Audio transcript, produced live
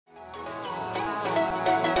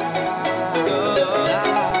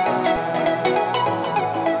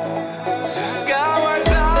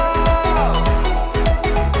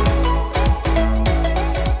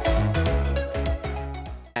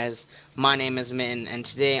my name is Mitten, and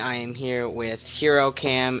today I am here with Hero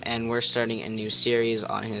Cam, and we're starting a new series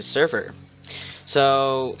on his server.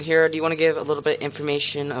 So, Hero, do you want to give a little bit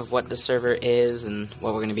information of what the server is and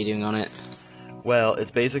what we're going to be doing on it? Well, it's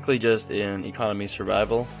basically just an economy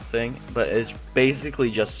survival thing, but it's basically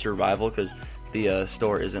just survival because the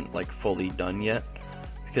store isn't like fully done yet.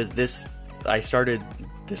 Because I started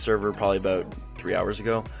this server probably about 3 hours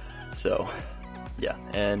ago, so yeah,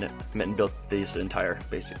 and Mitten built this entire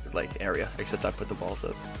basic area, except I put the balls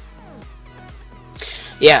up.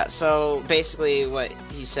 Yeah, so basically what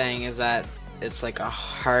he's saying is that it's like a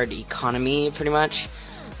hard economy, pretty much.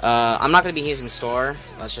 I'm not going to be using store,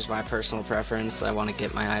 that's just my personal preference. I want to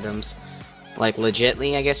get my items, like,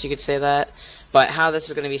 legitly, I guess you could say that. But how this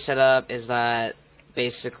is going to be set up is that,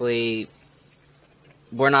 basically,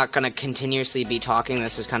 we're not going to continuously be talking.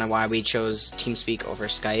 This is kind of why we chose TeamSpeak over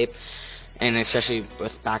Skype, and especially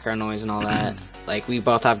with background noise and all that. Like, we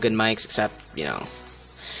both have good mics, except, you know.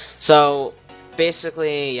 So,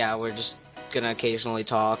 basically, yeah, we're just going to occasionally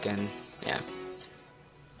talk, and, yeah.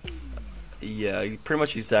 Yeah, pretty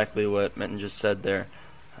much exactly what Mitten just said there.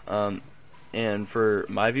 And for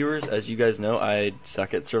my viewers, as you guys know, I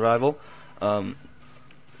suck at survival.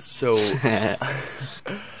 So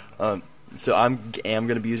I am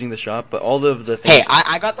going to be using the shop, but all of the things... Hey,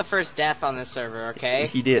 I got the first death on this server, okay?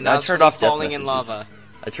 He did. I turned off death falling in messages. lava.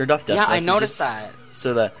 I turned off death messages. Yeah, I noticed that.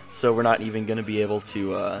 So we're not even going to be able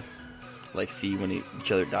to like see when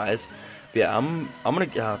each other dies. But yeah, I'm going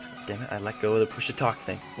to... damn it, I let go of the push to talk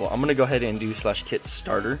thing. Well, I'm going to go ahead and do /kit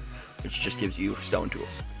starter, which just gives you stone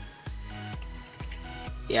tools.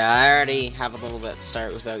 Yeah, I already have a little bit to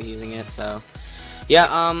start without using it, so...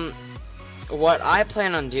 Yeah, what I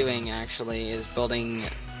plan on doing, actually, is building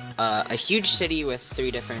a huge city with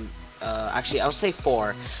 3 different... actually, I'll say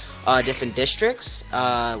 4 different districts.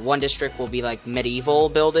 One district will be, like, medieval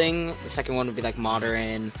building. The second one would be, like,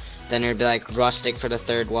 modern. Then there'd be, like, rustic for the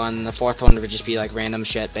third one. The fourth one would just be, like, random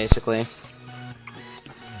shit, basically.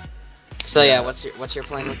 So, yeah, what's your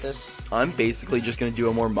plan with this? I'm basically just going to do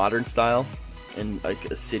a more modern style in, like,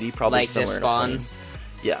 a city, probably like somewhere. This spawn?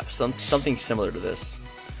 Yeah, something similar to this.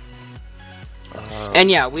 And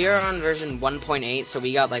yeah, we are on version 1.8, so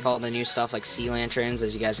we got like all the new stuff like sea lanterns,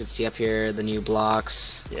 as you guys can see up here, the new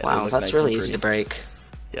blocks. Yeah, wow, that's nice really easy to break.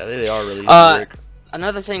 Yeah, they are really easy to break.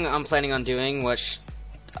 Another thing I'm planning on doing, which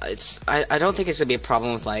I don't think it's gonna be a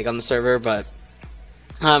problem with lag on the server, but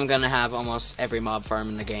I'm gonna have almost every mob farm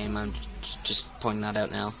in the game. I'm just pointing that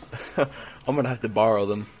out now. I'm gonna have to borrow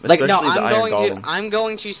them. Like, no, I'm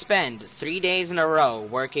going to spend 3 days in a row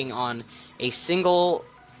working on a single...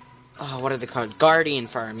 what are they called? Guardian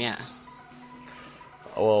farm, yeah.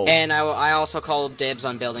 Oh. And I also called dibs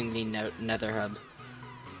on building the nether hub.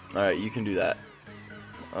 Alright, you can do that.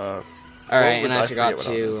 Alright, and I forgot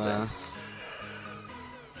to...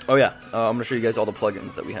 Oh yeah, I'm gonna show you guys all the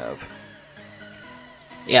plugins that we have.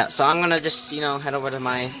 Yeah, so I'm gonna just, head over to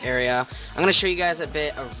my area. I'm gonna show you guys a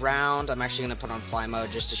bit around. I'm actually gonna put on fly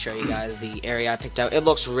mode just to show you guys the area I picked out. It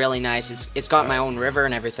looks really nice. It's got my own river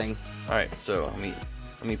and everything. Alright, so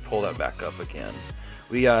let me pull that back up again.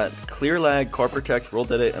 We got Clear Lag, Core Protect,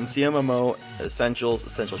 World Edit, MCMMO, Essentials,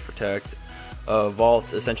 Essentials Protect,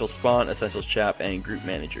 Vault, Essentials Spawn, Essentials Chap, and Group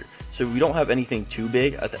Manager. So we don't have anything too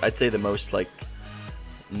big. I'd say the most, like,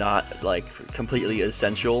 not, like, completely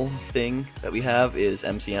essential thing that we have is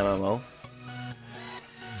MCMMO.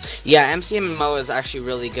 Yeah, MCMMO is actually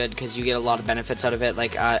really good because you get a lot of benefits out of it.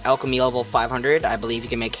 Like, Alchemy level 500, I believe you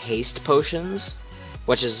can make haste potions,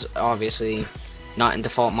 which is obviously... not in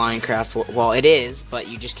default Minecraft. Well, it is, but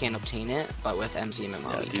you just can't obtain it. But with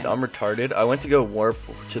MCMMO, yeah, dude, I'm retarded. I went to go warp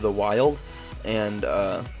to the wild, and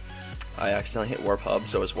I accidentally hit warp hub,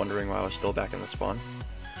 so I was wondering why I was still back in the spawn.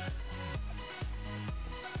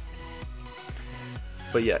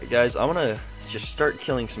 But yeah, guys, I'm gonna just start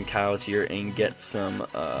killing some cows here and get some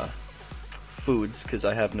foods, because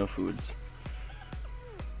I have no foods.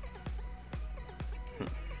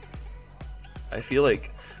 I feel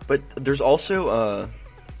like... But there's also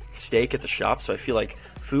steak at the shop, so I feel like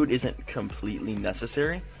food isn't completely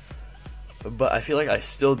necessary. But I feel like I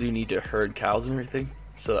still do need to herd cows and everything.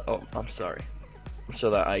 So I'm sorry. So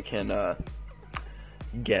that I can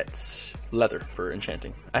get leather for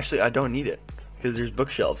enchanting. Actually, I don't need it because there's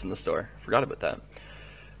bookshelves in the store. Forgot about that.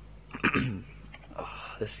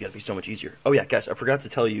 This is gonna be so much easier. Oh yeah, guys, I forgot to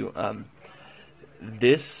tell you.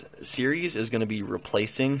 This series is gonna be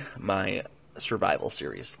replacing my survival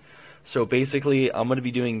series. So basically, I'm going to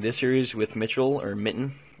be doing this series with Mitchell, or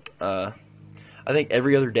Mitten. I think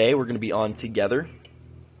every other day we're going to be on together.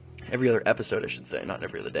 Every other episode, I should say, not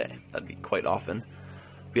every other day. That'd be quite often.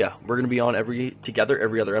 yeah, we're gonna be on together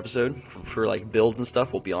every other episode for like builds and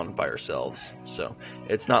stuff. We'll be on by ourselves, so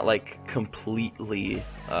it's not like completely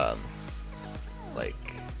like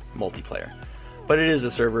multiplayer, but it is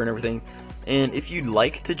a server and everything. And if you'd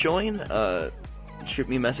like to join, shoot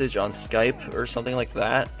me a message on Skype or something like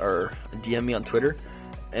that, or DM me on Twitter,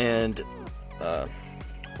 and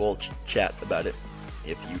we'll chat about it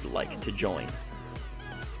if you'd like to join.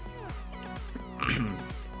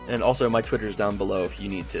 And also, my Twitter's down below if you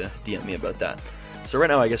need to DM me about that. So right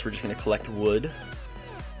now, I guess we're just going to collect wood.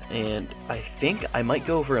 And I think I might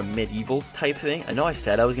go for a medieval type thing. I know I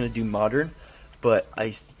said I was going to do modern, but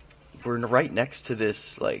we're right next to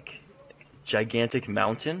this, like, gigantic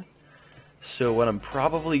mountain. So what I'm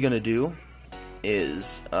probably going to do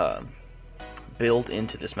is build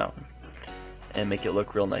into this mountain and make it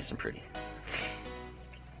look real nice and pretty.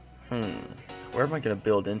 Where am I going to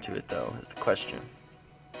build into it, though, is the question.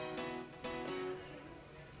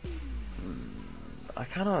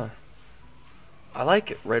 I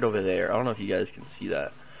like it right over there. I don't know if you guys can see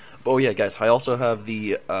that. But, oh yeah, guys, I also have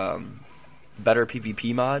the better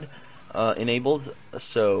PvP mod enabled.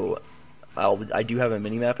 So I do have a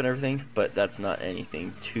mini-map and everything, but that's not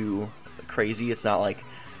anything too crazy. It's not like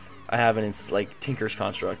I have like Tinker's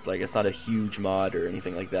Construct. Like, it's not a huge mod or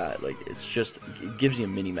anything like that. Like, it's just, it gives you a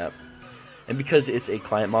mini-map. And because it's a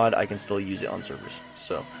client mod, I can still use it on servers.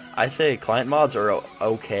 So I say client mods are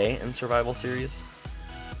okay in survival series.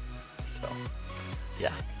 So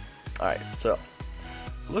yeah. Alright, so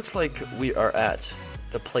looks like we are at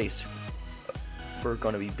the place we're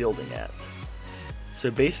going to be building at.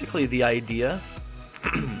 So basically the idea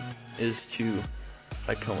is to, if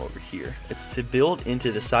I come over here, it's to build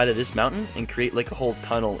into the side of this mountain and create like a whole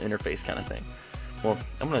tunnel interface kind of thing. Well,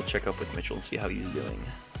 I'm going to check up with Mitchell and see how he's doing.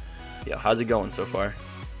 Yeah, how's it going so far?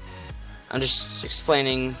 I'm just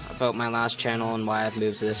explaining about my last channel and why I've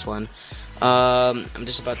moved to this one. I'm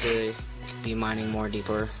just about to be mining more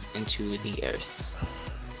deeper into the earth.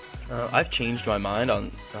 I've changed my mind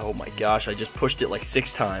on. Oh my gosh! I just pushed it like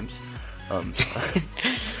 6 times.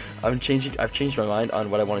 I've changed my mind on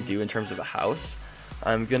what I want to do in terms of a house.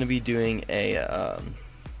 I'm gonna be doing a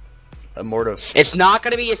mortar. It's not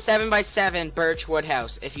gonna be a 7x7 birch wood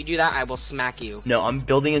house. If you do that, I will smack you. No, I'm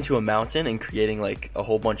building into a mountain and creating like a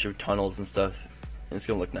whole bunch of tunnels and stuff. And it's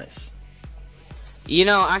gonna look nice. You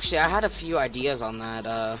know, actually, I had a few ideas on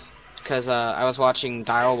that. Because I was watching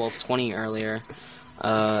Direwolf 20 earlier.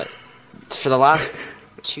 For the last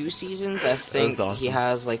 2 seasons, I think awesome. He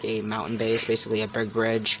has like a mountain base, basically a big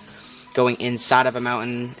bridge, going inside of a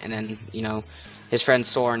mountain, and then, you know, his friend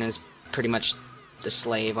Soren is pretty much the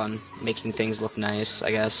slave on making things look nice, I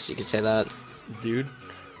guess you could say that. Dude,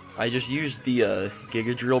 I just used the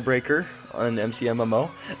Giga Drill Breaker on MCMMO,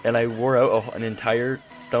 and I wore out an entire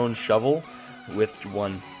stone shovel with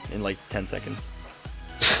one in like 10 seconds.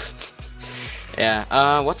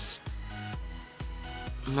 Yeah, what's...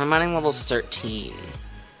 My mining level's 13.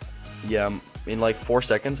 Yeah, in like 4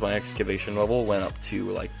 seconds, my excavation level went up to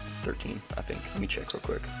like 13, I think. Let me check real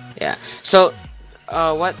quick. Yeah, so,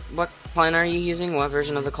 what client are you using? What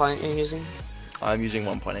version of the client you're using? I'm using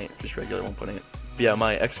 1.8, just regular 1.8. Yeah,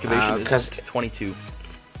 my excavation is 22.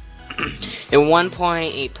 In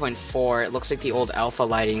 1.8.4, it looks like the old alpha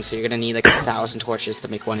lighting, so you're gonna need like 1,000 torches to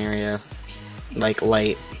make one area, like,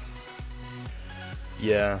 light.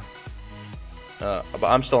 Yeah. But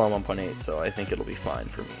I'm still on 1.8, so I think it'll be fine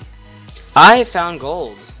for me. I found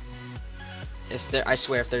gold. I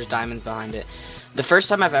swear, if there's diamonds behind it. The first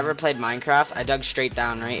time I've ever played Minecraft, I dug straight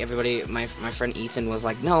down, right? Everybody, my friend Ethan was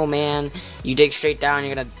like, no man, you dig straight down,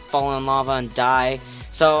 you're gonna fall in lava and die.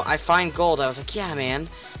 So I find gold, I was like, yeah man.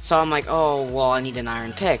 So I'm like, oh, well, I need an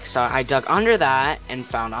iron pick. So I dug under that and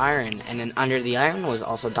found iron, and then under the iron was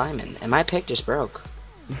also diamond, and my pick just broke.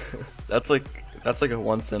 That's like a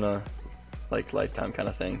once in a lifetime kind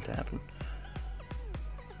of thing to happen.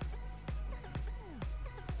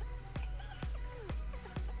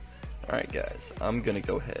 Alright guys, I'm gonna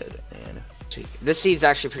go ahead and... This seed's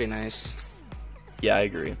actually pretty nice. Yeah, I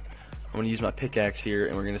agree. I'm gonna use my pickaxe here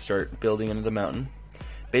and we're gonna start building into the mountain.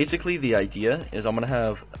 Basically the idea is I'm gonna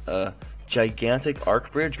have a gigantic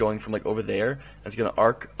arc bridge going from like over there, and it's gonna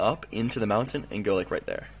arc up into the mountain and go like right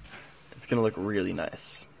there. It's gonna look really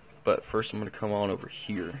nice. But first I'm gonna come on over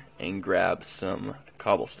here and grab some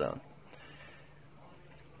cobblestone.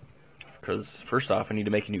 Because first off I need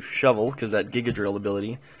to make a new shovel, because that Giga Drill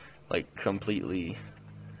ability like completely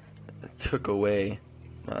took away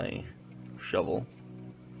my shovel.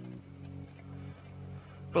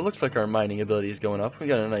 But it looks like our mining ability is going up. We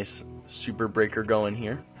got a nice super breaker going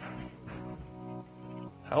here.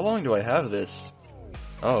 How long do I have this?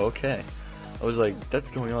 Oh, okay. I was like,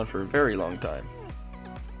 that's going on for a very long time.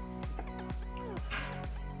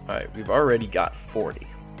 Alright, we've already got 40.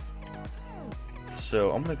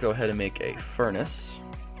 So I'm going to go ahead and make a furnace.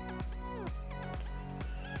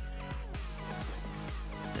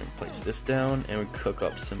 And place this down, and we cook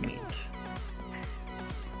up some meat.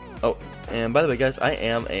 Oh, and by the way, guys, I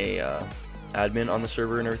am a admin on the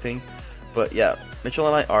server and everything. But yeah, Mitchell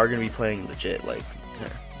and I are going to be playing legit. Like,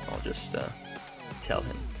 here, I'll just tell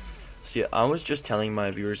him. So yeah, I was just telling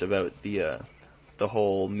my viewers about the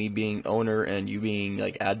whole me being owner and you being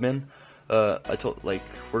like admin. I told, like,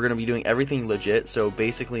 we're gonna be doing everything legit. So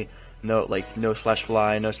basically, no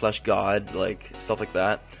 /fly, no /god, like stuff like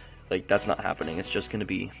that. Like, that's not happening. It's just gonna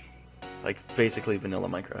be like basically vanilla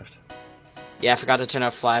Minecraft. Yeah, I forgot to turn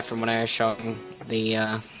off fly from when I was showing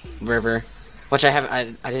the river, which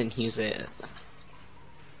I didn't use it.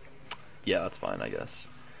 Yeah, that's fine, I guess.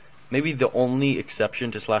 Maybe the only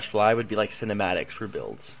exception to /fly would be like cinematics for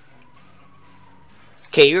builds.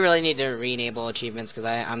 Okay, you really need to re-enable achievements because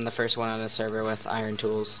I'm the first one on the server with iron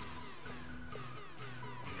tools.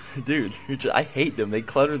 Dude, I hate them. They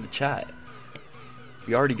clutter the chat.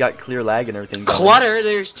 We already got clear lag and everything going. Clutter?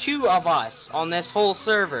 There's 2 of us on this whole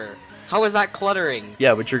server. How is that cluttering?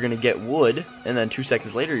 Yeah, but you're gonna get wood, and then 2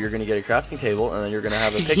 seconds later you're gonna get a crafting table, and then you're gonna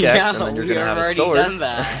have a pickaxe, yeah, and then you're gonna have a already sword. Done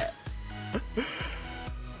that.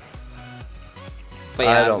 But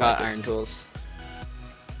yeah, I've got like iron tools.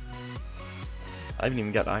 I haven't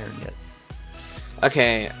even got iron yet.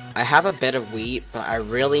 Okay, I have a bit of wheat, but I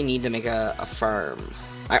really need to make a farm.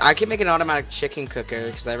 I can make an automatic chicken cooker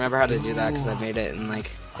because I remember how to do that because I made it in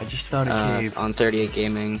like. I just found a cave on 38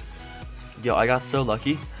 Gaming. Yo, I got so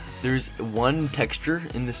lucky. There's one texture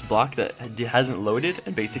in this block that hasn't loaded,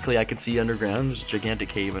 and basically I can see underground. There's a gigantic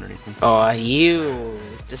cave underneath me. Oh, you!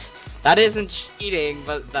 That isn't cheating,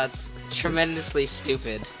 but that's tremendously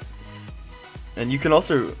stupid. And you can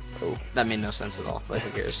also. Oh. That made no sense at all. But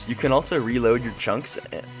who cares? You can also reload your chunks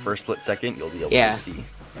for a split second. You'll be able to see.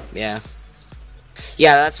 Yeah.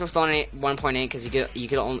 Yeah, that's with only 1.8 because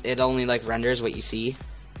it only like renders what you see.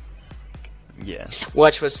 Yeah.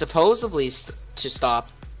 Which was supposedly to stop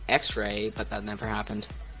X-ray, but that never happened.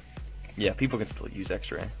 Yeah, people can still use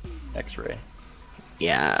X-ray. X-ray.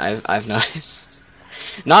 Yeah, I've noticed.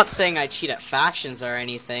 Not saying I cheat at factions or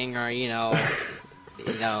anything, or you know,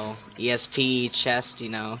 ESP, chest,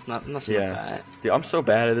 nothing like that. Dude, I'm so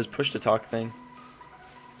bad at this push to talk thing.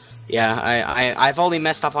 Yeah, I've only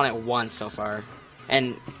messed up on it once so far,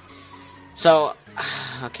 and so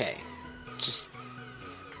okay, just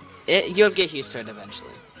you'll get used to it eventually.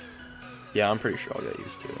 Yeah, I'm pretty sure I'll get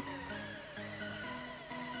used to it.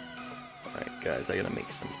 Alright, guys, I gotta make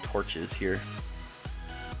some torches here.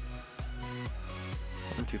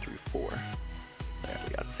 1, 2, 3, 4. There,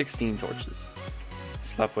 we got 16 torches.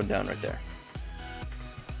 Slap one down right there.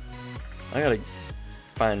 I gotta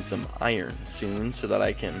find some iron soon so that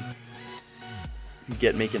I can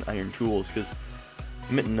get making iron tools, because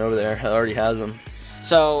Mitten over there already has them.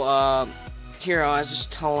 So, here I was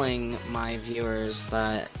just telling my viewers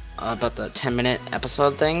that about the 10-minute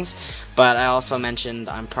episode things, but I also mentioned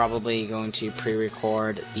I'm probably going to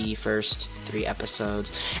pre-record the first 3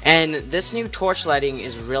 episodes. And this new torch lighting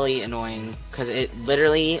is really annoying because it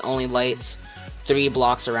literally only lights 3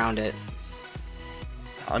 blocks around it.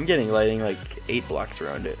 I'm getting lighting like 8 blocks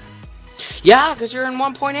around it. Yeah, because you're in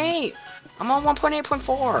 1.8. I'm on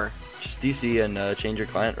 1.8.4. Just DC and change your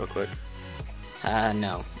client real quick.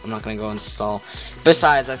 No, I'm not gonna go install.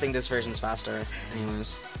 Besides, I think this version's faster.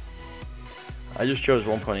 Anyways. I just chose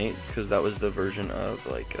 1.8 because that was the version of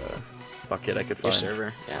like bucket I could find. Your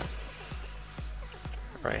server, yeah.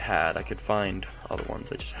 Or I could find other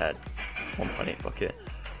ones. I just had 1.8 bucket.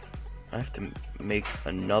 I have to make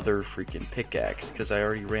another freaking pickaxe because I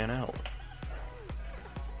already ran out.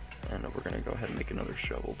 And we're gonna go ahead and make another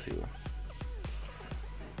shovel too.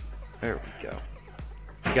 There we go.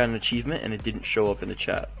 I got an achievement and it didn't show up in the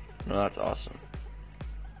chat. No, that's awesome.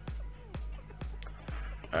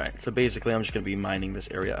 Alright, so basically I'm just going to be mining this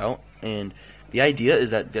area out, and the idea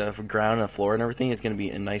is that the ground and the floor and everything is going to be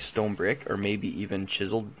a nice stone brick, or maybe even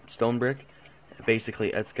chiseled stone brick. Basically,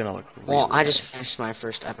 it's going to look really Well, I nice. just finished my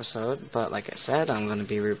first episode, but like I said, I'm going to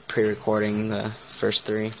be pre-recording the first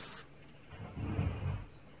 3.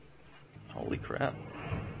 Holy crap.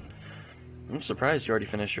 I'm surprised you already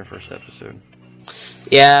finished your first episode.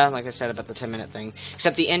 Yeah, like I said about the 10-minute thing.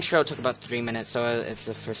 Except the intro took about 3 minutes, so it's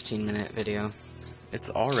a 15-minute video. It's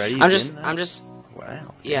already I'm just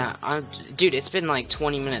wow. Yeah, dude, it's been like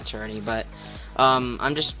 20 minutes already, but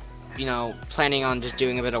I'm just, planning on just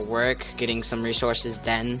doing a bit of work, getting some resources,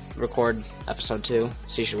 then record episode 2.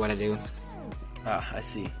 See what I do. Ah, I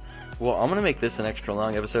see. Well, I'm gonna make this an extra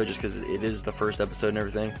long episode just because it is the first episode and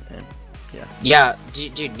everything, and yeah. Yeah,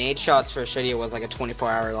 dude, Nate Shot's first video was like a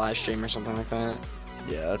 24-hour live stream or something like that.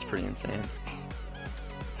 Yeah, that's pretty insane.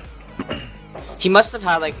 He must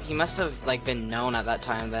have been known at that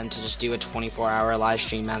time then to just do a 24-hour live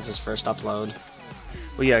stream as his first upload.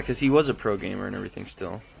 Well, yeah, because he was a pro gamer and everything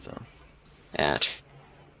still, so. Yeah.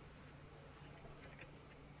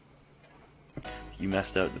 You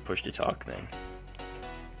messed up the push to talk thing.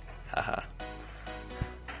 Haha.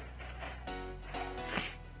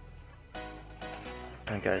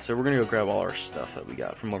 Alright guys, so we're gonna go grab all our stuff that we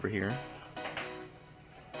got from over here.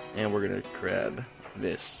 And we're gonna grab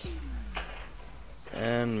this.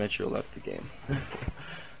 And Metro left the game.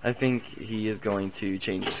 I think he is going to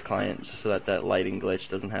change his client just so that that lighting glitch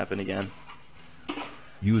doesn't happen again.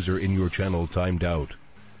 User in your channel timed out.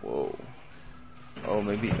 Whoa. Oh,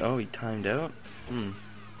 maybe. Oh, he timed out?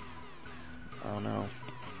 Oh no.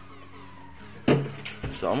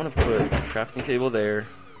 So I'm gonna put crafting table there,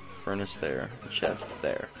 furnace there, chest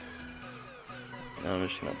there. Now I'm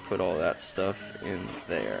just gonna put all that stuff in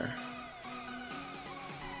there.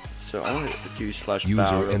 So I'm gonna do /bow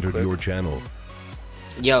User real entered quick. your channel.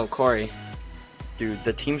 Yo, Corey. Dude,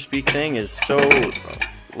 the TeamSpeak thing is so,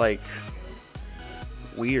 like,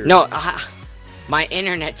 weird. No, my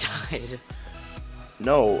internet died.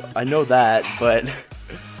 No, I know that, but,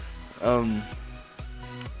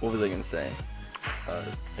 what was I gonna say?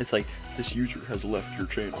 It's like, this user has left your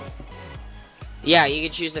channel. Yeah, you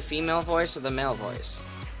could choose the female voice or the male voice.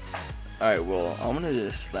 Alright, well, I'm gonna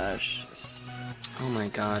just Oh my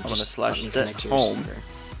god. I'm gonna just slash let me set connect to your home. server.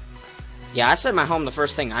 Yeah, I set my home the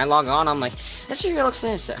first thing. I log on, I'm like, this server looks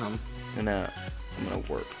nice at home. And I'm gonna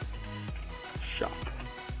work. Shop.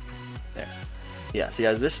 There. Yeah, see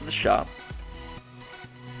guys, this is the shop.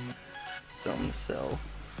 So I'm gonna sell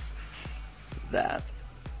that.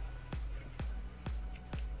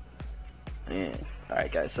 And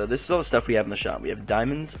alright guys, so this is all the stuff we have in the shop. We have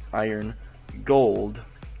diamonds, iron, gold,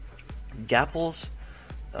 gapples,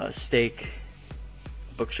 steak,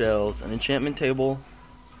 bookshelves, an enchantment table,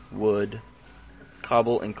 wood,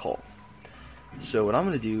 cobble, and coal. So what I'm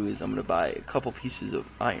going to do is I'm going to buy a couple pieces of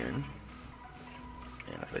iron.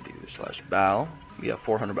 And if I do /bow, we have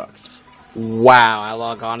 400 bucks. Wow, I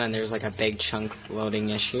log on and there's like a big chunk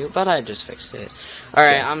loading issue, but I just fixed it.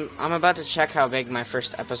 Alright, Yeah. I'm about to check how big my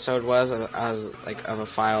first episode was as like of a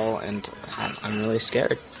file, and I'm really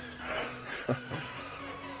scared.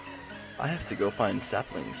 I have to go find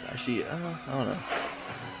saplings. Actually, I don't know.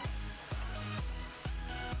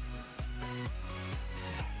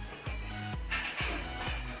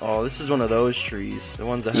 Oh, this is one of those trees. The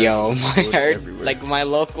ones that have Yo, my wood heart, everywhere. like my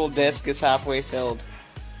local disc is halfway filled.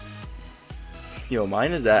 Yo,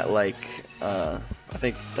 mine is at like, I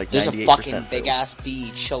think like 98% There's a fucking filled. big ass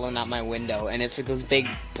bee chilling out my window, and it's like those big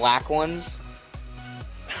black ones.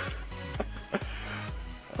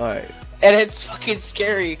 Alright. And it's fucking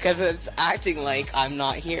scary because it's acting like I'm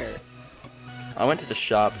not here. I went to the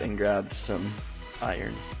shop and grabbed some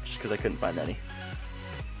iron just because I couldn't find any.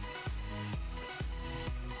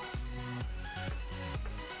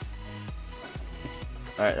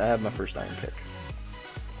 Alright, I have my first iron pick.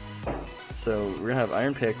 So we're gonna have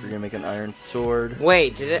iron pick, we're gonna make an iron sword.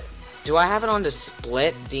 Wait, do I have it on to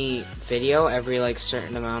split the video every like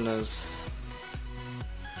certain amount of...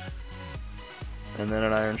 And then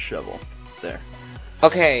an iron shovel. There.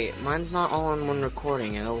 Okay, mine's not all in one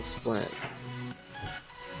recording, it'll split.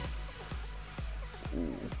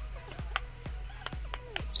 Ooh.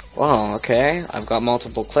 Well, okay, I've got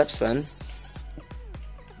multiple clips then.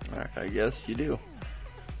 Alright, I guess you do.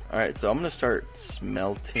 Alright, so I'm gonna start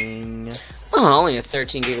smelting Oh, only a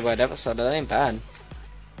 13 gigabyte episode, that ain't bad.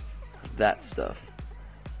 that stuff.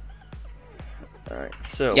 Alright,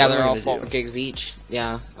 so Yeah, what they're am I all gonna 4 do? gigs each.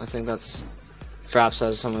 Yeah, I think that's perhaps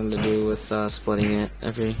has something to do with splitting it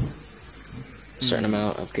every certain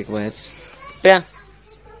amount of gigabytes. But yeah.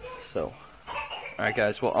 So, alright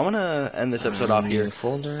guys, well I'm gonna end this episode off here.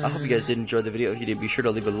 Folder. I hope you guys did enjoy the video. If you did, be sure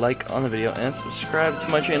to leave a like on the video and subscribe to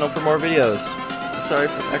my channel for more videos. Sorry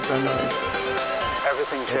for the background noise.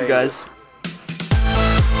 Everything Love changes. you guys.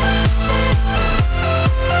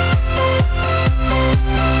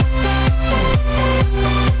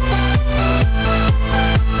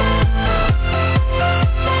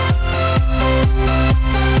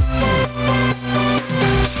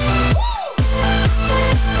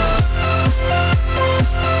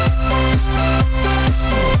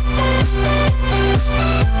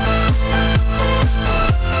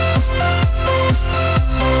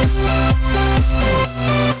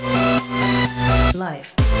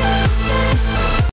 Life.